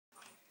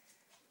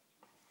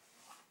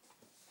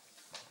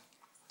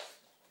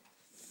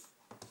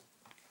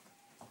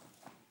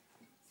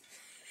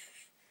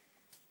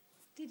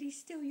Did he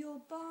steal your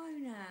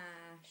bone,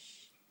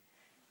 Ash?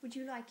 Would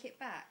you like it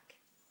back?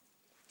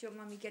 Do you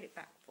want Mummy to get it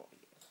back for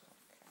you?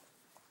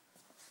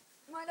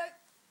 Milo!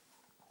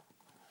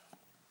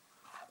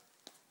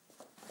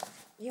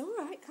 You're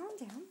alright, calm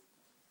down.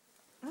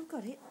 I've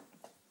got it.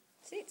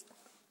 Sit.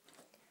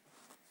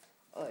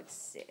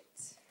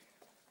 Sit.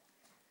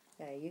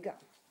 There you go.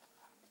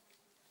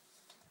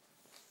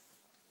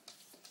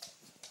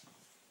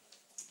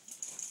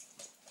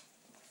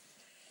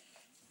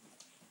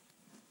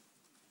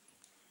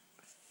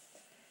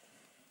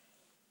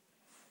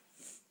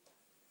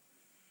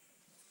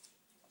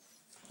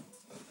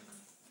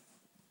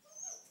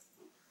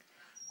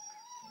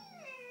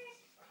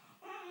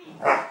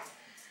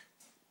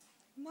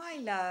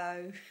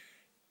 Milo,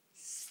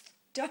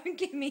 don't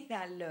give me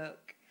that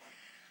look.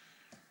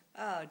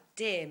 Oh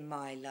dear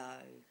Milo,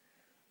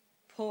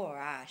 poor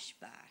Ash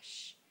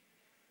Bash.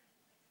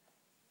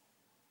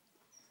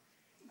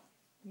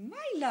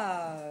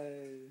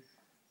 Milo.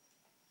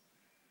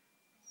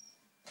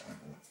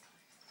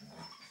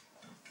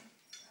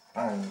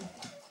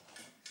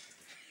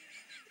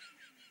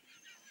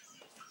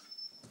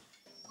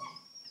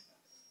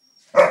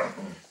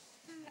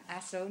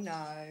 Assel,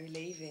 no,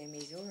 leave him,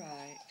 he's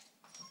alright.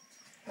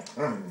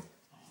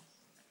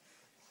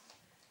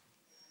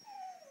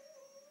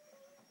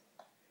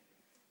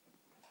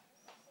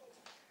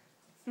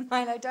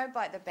 Milo, don't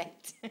bite the bed.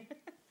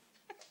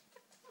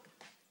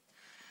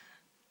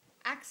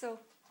 Axel,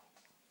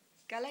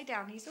 go lay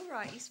down, he's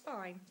alright, he's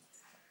fine.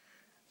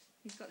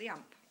 He's got the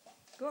ump.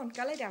 Go on,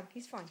 go lay down,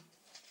 he's fine.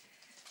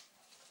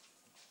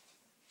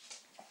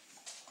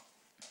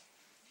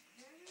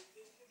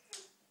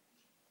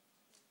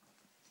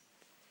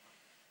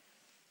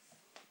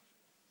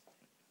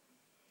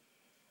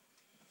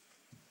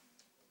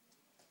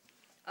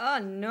 Oh,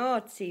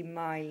 naughty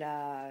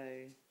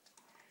Milo.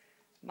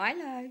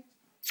 Milo.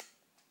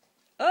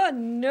 Oh,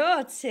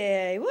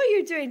 naughty. What are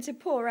you doing to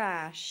poor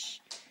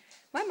Ash?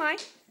 My. What are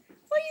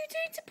you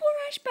doing to poor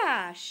Ash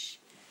Bash?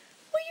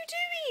 What are you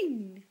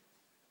doing?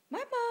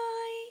 My.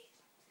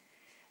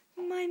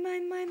 Milo.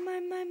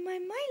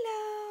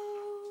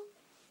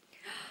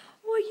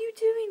 What are you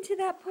doing to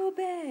that poor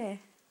bear?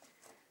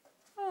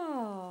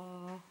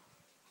 Oh.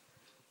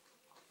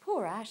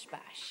 Poor Ash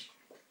Bash.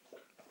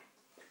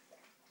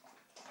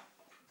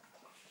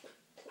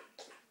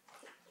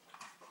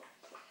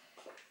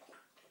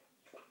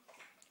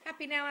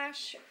 Happy now,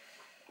 Ash?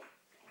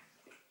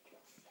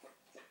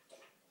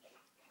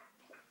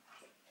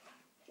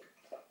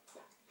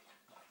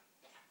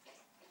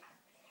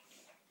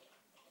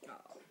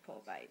 Oh,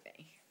 poor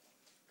baby.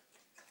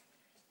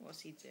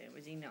 What's he doing?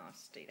 Was he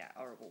nasty, that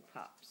horrible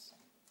pups?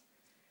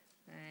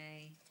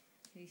 Hey,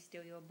 did he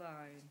steal your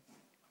bone?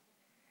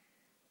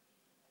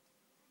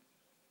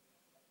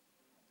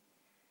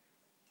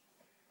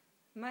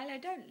 Milo,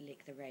 don't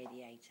lick the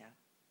radiator.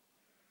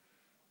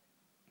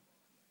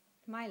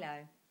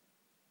 Milo.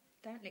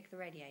 Don't lick the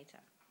radiator.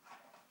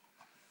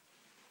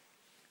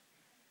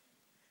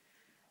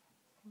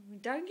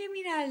 Don't give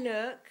me that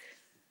look.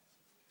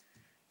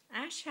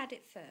 Ash had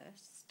it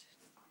first.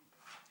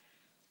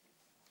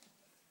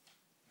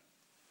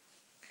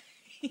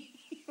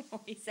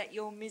 Oh, is that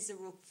your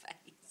miserable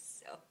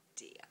face? Oh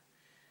dear.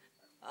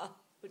 Oh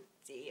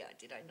dear,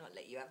 did I not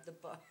let you have the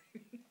bone?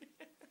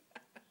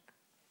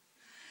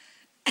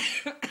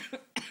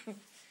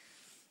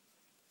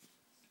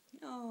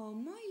 Oh,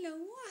 Milo,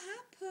 what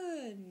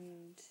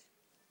happened?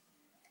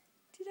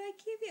 Did I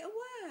give it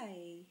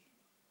away?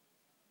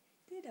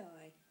 Did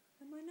I?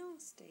 Am I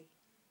nasty?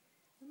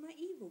 Am I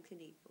evil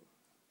Knievel?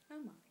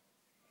 Am I?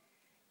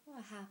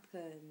 What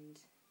happened?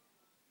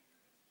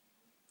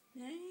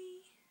 Eh?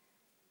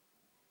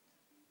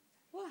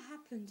 What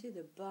happened to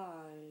the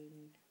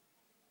bone?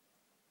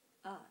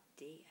 Oh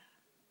dear.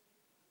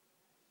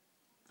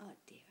 Oh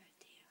dear, oh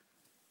dear.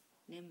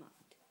 Never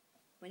mind.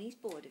 When he's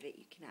bored of it,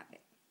 you can have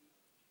it.